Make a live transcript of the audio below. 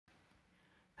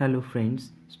Hello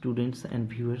friends, students and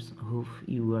viewers, hope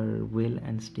you are well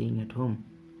and staying at home.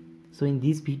 So in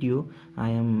this video I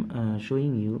am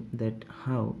showing you that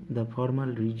how the formal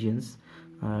regions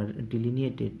are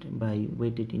delineated by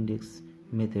weighted index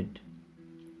method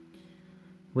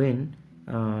when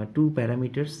two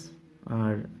parameters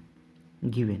are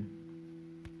given.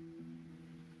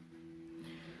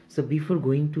 So before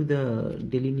going to the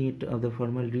delineate of the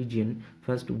formal region,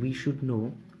 first we should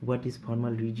know what is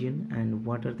formal region and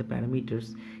what are the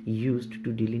parameters used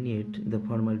to delineate the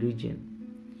formal region.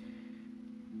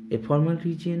 A formal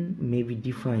region may be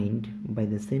defined by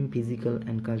the same physical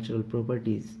and cultural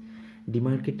properties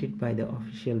demarcated by the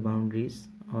official boundaries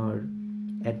or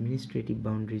administrative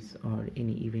boundaries or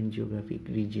any even geographic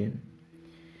region.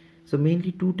 So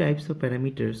mainly two types of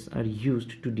parameters are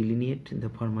used to delineate the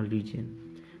formal region.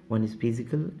 One is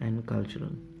physical and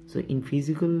cultural. So in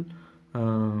physical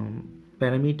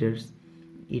parameters,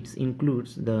 it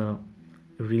includes the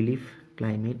relief,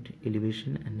 climate,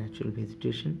 elevation and natural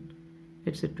vegetation,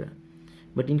 etc.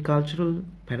 But in cultural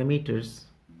parameters,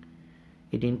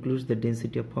 it includes the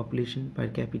density of population, per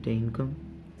capita income,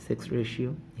 sex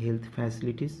ratio, health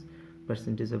facilities,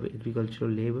 percentage of agricultural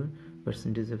labor,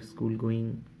 percentage of school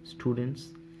going students,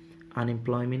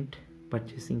 unemployment,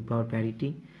 purchasing power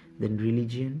parity, then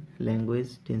religion,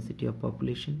 language, density of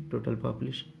population, total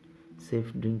population,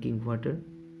 safe drinking water,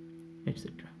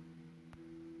 etc.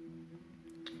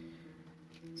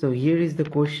 So here is the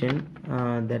question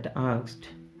that asked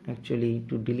actually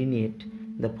to delineate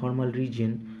the formal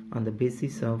region on the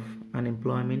basis of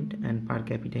unemployment and per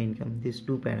capita income, these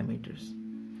two parameters.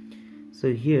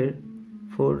 So here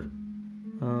for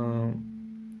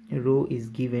row is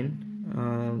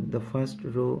given. The first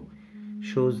row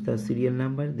shows the serial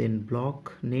number, then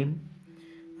block name.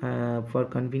 For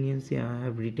convenience I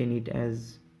have written it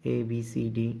as A, B, C,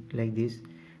 D like this.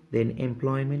 Then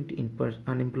employment in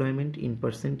unemployment in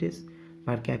percentage,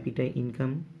 per capita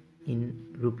income in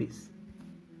rupees.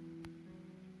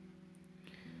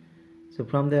 So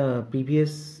from the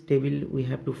previous table we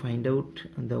have to find out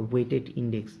the weighted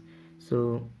index.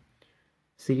 So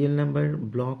serial number,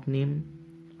 block name,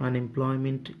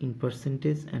 unemployment in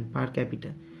percentage and per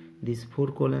capita. This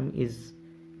 4 column is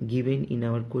given in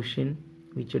our question,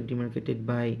 which are demarcated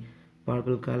by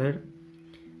purple color,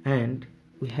 and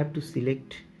we have to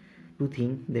select two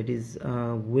things, that is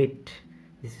weight.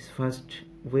 This is first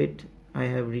weight, I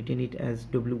have written it as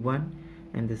W1,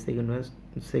 and the second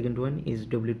one is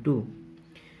W2.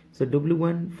 So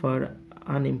W1 for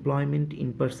unemployment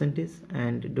in percentage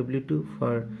and W2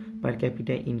 for per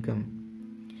capita income.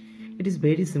 It is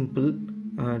very simple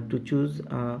to choose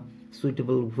a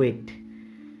suitable weight.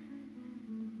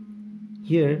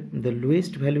 Here the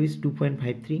lowest value is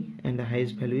 2.53 and the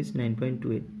highest value is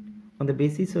 9.28. On the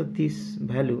basis of this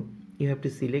value you have to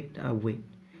select a weight.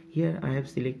 Here I have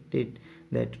selected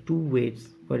that 2 weights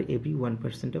for every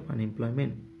 1% of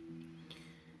unemployment.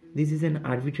 This is an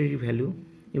arbitrary value.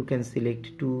 You can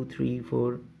select 2, 3,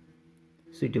 4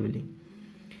 suitably.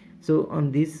 So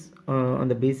on this on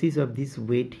the basis of this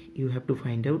weight you have to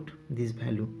find out this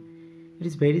value. It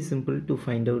is very simple to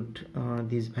find out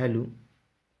this value.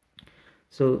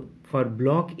 So for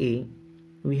block A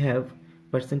we have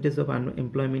percentage of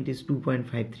unemployment is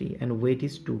 2.53 and weight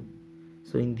is 2.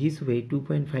 So in this way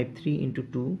 2.53 into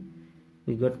 2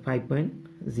 we got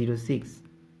 5.06.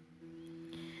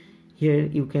 Here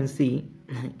you can see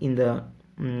in the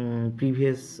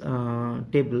previous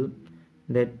table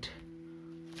that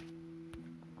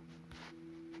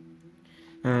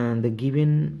the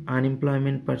given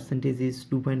unemployment percentage is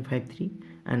 2.53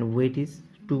 and weight is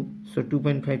 2. So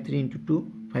 2.53 into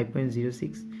 2,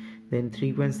 5.06. Then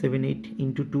 3.78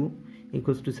 into 2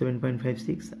 equals to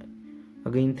 7.56.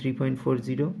 Again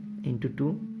 3.40 into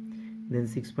 2, then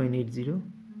 6.80.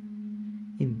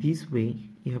 In this way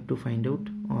you have to find out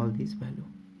all these value.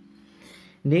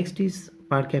 Next is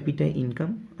per capita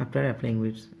income after applying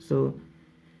weights. So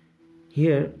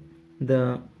here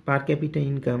the per capita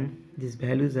income, these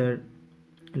values are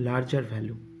larger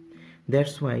value.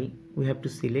 That's why we have to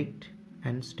select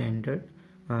and standard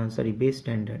base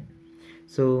standard.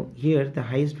 So here the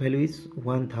highest value is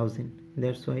 1000.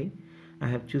 That's why I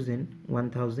have chosen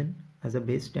 1000 as a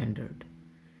base standard.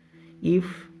 If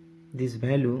this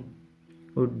value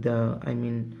would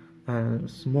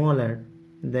smaller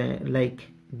than like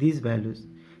these values,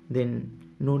 then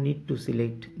no need to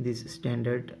select this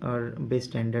standard or base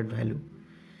standard value.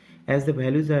 As the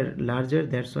values are larger,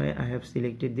 that's why I have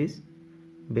selected this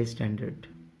base standard.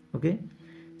 Okay,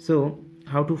 so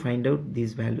how to find out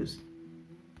these values?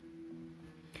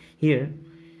 Here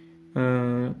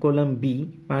column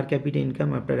B, per capita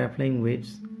income after applying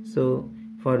weights. So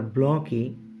for block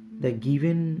A, the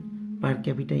given per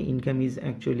capita income is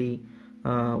actually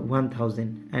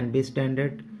 1000 and base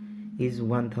standard is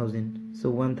 1000. So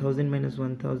 1000 minus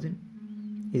 1000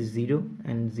 is 0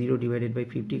 and 0 divided by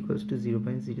 50 equals to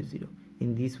 0.00.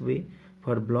 In this way,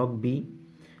 for block B,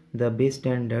 the base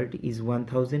standard is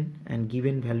 1000 and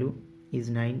given value is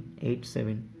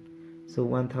 987. So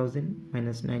 1000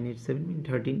 minus 987 means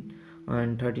 13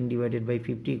 and 13 divided by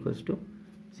 50 equals to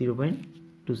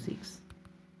 0.26.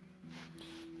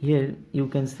 Here you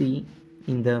can see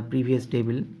in the previous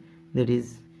table, that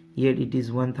is here it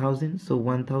is 1000, so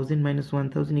 1000 minus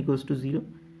 1000 equals to 0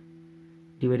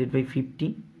 divided by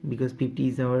 50, because 50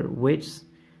 is our weights,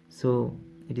 so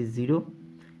it is 0.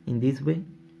 In this way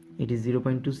it is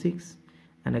 0.26,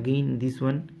 and again this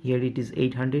one here it is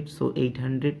 800, so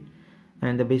 800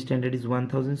 and the base standard is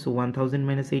 1000, so 1000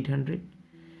 minus 800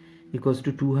 equals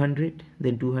to 200,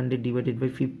 then 200 divided by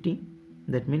 50,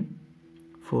 that means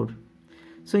 4.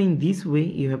 So in this way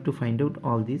you have to find out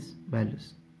all these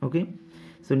values. Okay,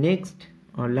 so next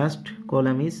or last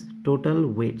column is total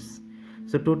weights.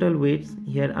 So total weights,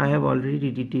 here I have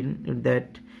already written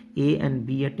that A and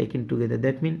B are taken together.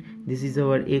 That means this is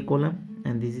our A column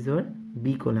and this is our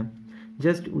B column.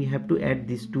 Just we have to add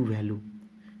these two value,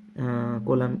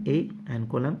 column A and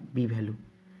column B value.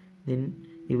 Then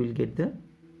you will get the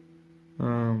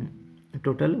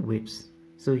total weights.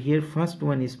 So here first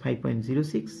one is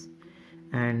 5.06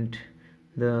 and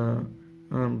the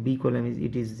B column is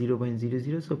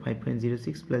 0.00, so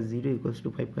 5.06 plus 0 equals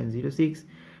to 5.06.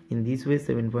 In this way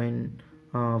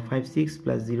 7.56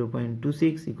 plus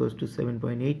 0.26 equals to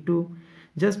 7.82.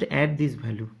 Just add this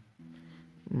value,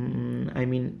 I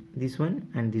mean this one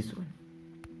and this one.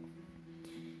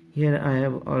 Here I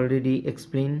have already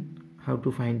explained how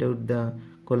to find out the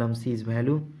column C's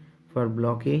value for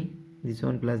block A, this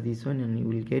one plus this one, and you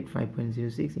will get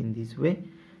 5.06 in this way,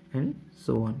 and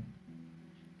so on.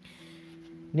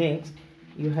 Next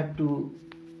you have to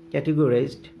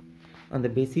categorize on the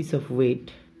basis of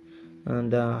weight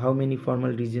and how many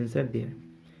formal regions are there.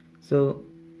 So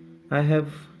I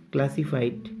have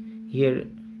classified here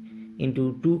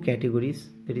into two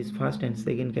categories, that is first and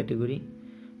second category,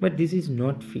 but this is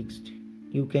not fixed.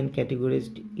 You can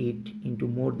categorize it into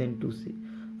more than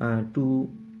two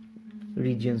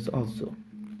regions also.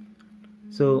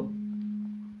 So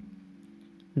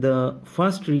the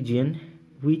first region,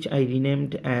 which I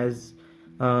renamed as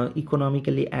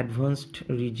economically advanced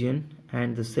region,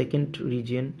 and the second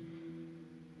region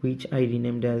which I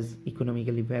renamed as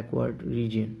economically backward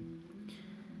region.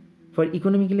 For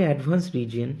economically advanced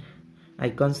region,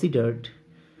 I considered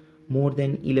more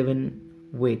than 11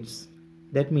 weights.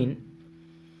 That means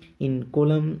in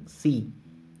column C,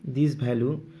 this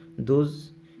value,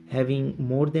 those having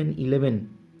more than 11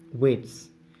 weights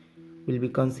will be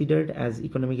considered as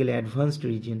economically advanced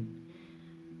region,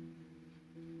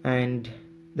 and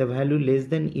the value less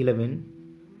than 11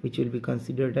 which will be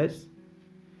considered as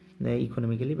the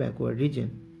economically backward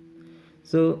region.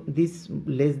 So this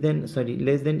less than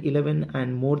 11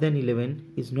 and more than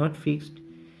 11 is not fixed.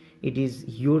 It is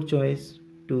your choice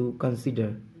to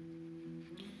consider.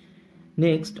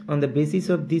 Next, on the basis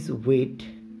of this weight,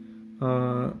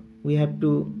 we have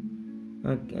to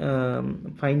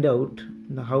find out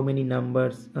how many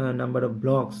number of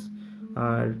blocks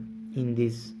are in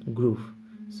this group.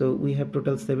 So we have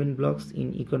total 7 blocks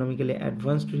in economically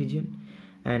advanced region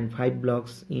and 5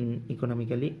 blocks in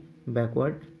economically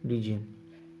backward region.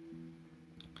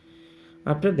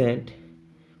 After that,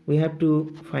 we have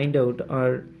to find out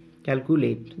or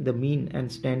calculate the mean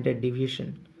and standard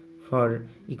deviation for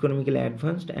economically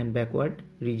advanced and backward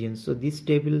regions. So this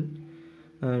table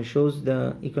shows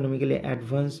the economically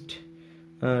advanced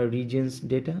regions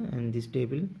data, and this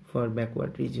table for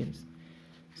backward regions.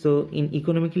 So in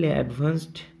economically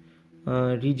advanced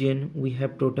region, we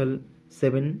have total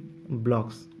 7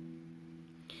 blocks.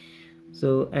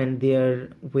 So, and their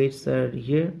weights are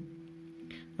here.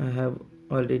 I have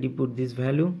already put this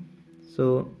value,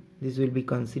 so this will be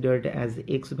considered as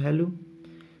x value.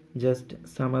 Just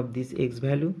sum up this x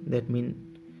value, that means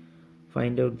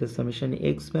find out the summation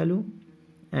x value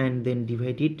and then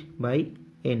divide it by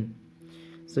n.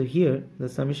 So here the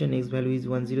summation x value is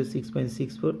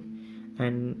 106.64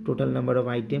 and total number of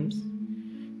items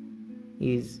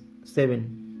is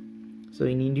 7. So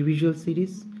in individual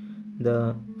series,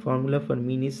 the formula for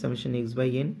mean is summation x by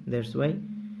n. That's why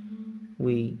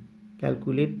we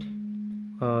calculate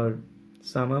or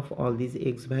sum of all these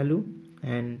x value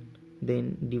and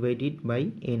then divide it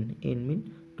by n. N means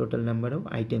total number of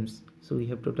items. So we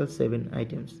have total 7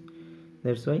 items.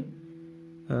 That's why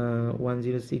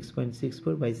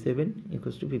 106.64 by 7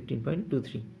 equals to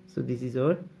 15.23. So this is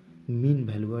our mean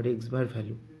value or x bar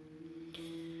value.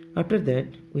 After that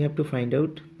we have to find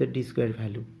out the d square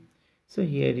value. So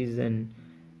here is an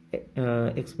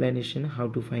explanation how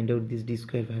to find out this d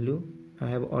square value. I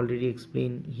have already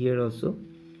explained here also.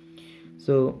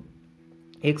 So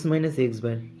x minus x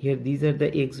bar, here these are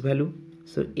the x value.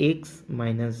 So x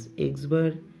minus x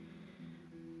bar,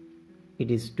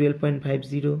 it is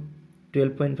 12.50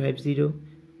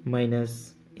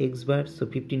 minus x bar, so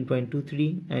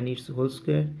 15.23, and its whole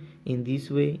square. In this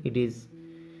way it is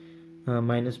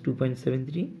minus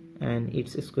 2.73, and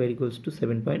its square equals to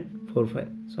 7.45.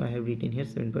 so I have written here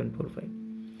 7.45.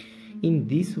 in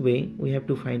this way we have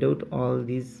to find out all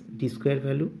these d square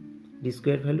value,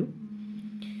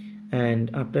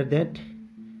 and after that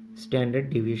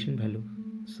standard deviation value.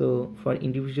 So for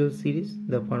individual series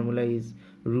the formula is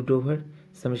root over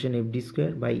summation f d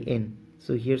square by n.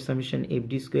 So here summation f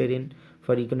d square n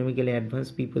for economically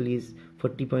advanced people is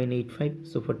 40.85.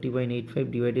 so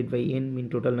 40.85 divided by n mean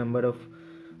total number of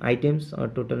items or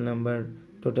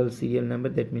total serial number,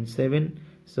 that means 7.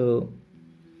 So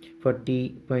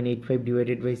 40.85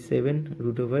 divided by 7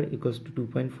 root over equals to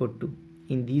 2.42.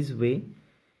 in this way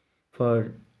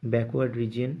for backward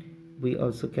region we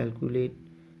also calculate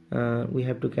we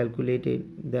have to calculate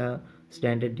the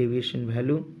standard deviation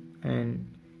value, and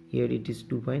here it is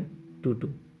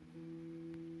 2.22.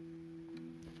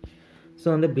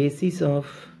 So on the basis of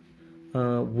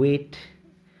weight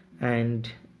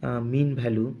and mean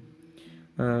value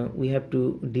we have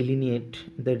to delineate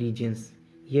the regions.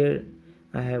 Here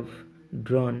I have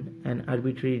drawn an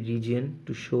arbitrary region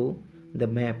to show the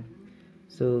map.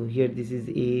 So here this is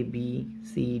A, B,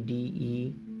 C, D,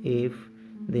 E, F,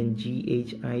 then G,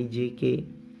 H, I, J, K.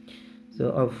 So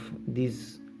of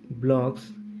these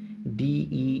blocks D,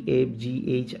 E, F, G,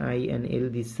 H, I and L,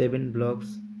 these 7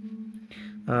 blocks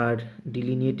are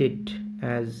delineated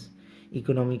as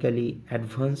economically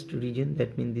advanced region.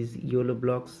 That means these yellow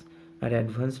blocks are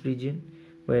advanced region,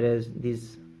 whereas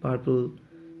these purple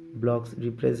blocks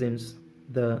represents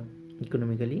the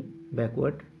economically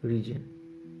backward region.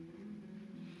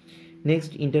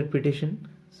 Next, interpretation.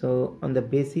 So on the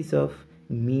basis of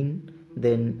mean,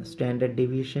 then standard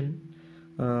deviation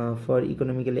for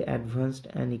economically advanced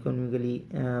and economically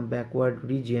backward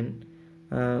region,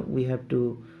 we have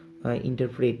to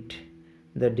interpret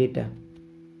the data.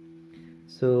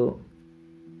 So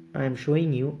I am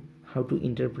showing you how to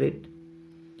interpret.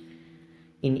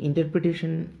 In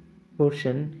interpretation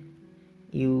portion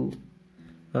you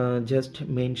just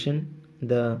mention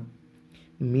the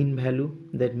mean value.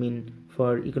 That mean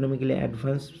for economically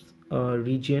advanced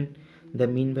region the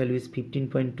mean value is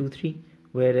 15.23,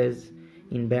 whereas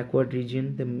in backward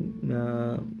region the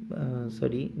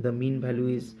mean value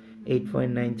is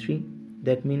 8.93.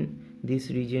 that means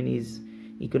this region is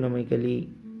economically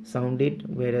sounded,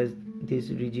 whereas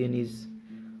this region is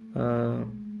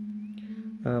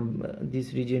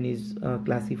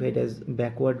classified as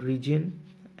backward region.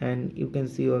 And you can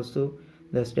see also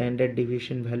the standard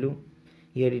deviation value.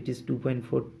 Here it is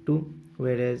 2.42,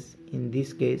 whereas in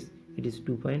this case it is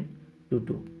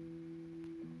 2.22.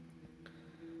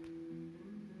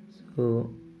 So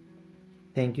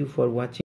thank you for watching.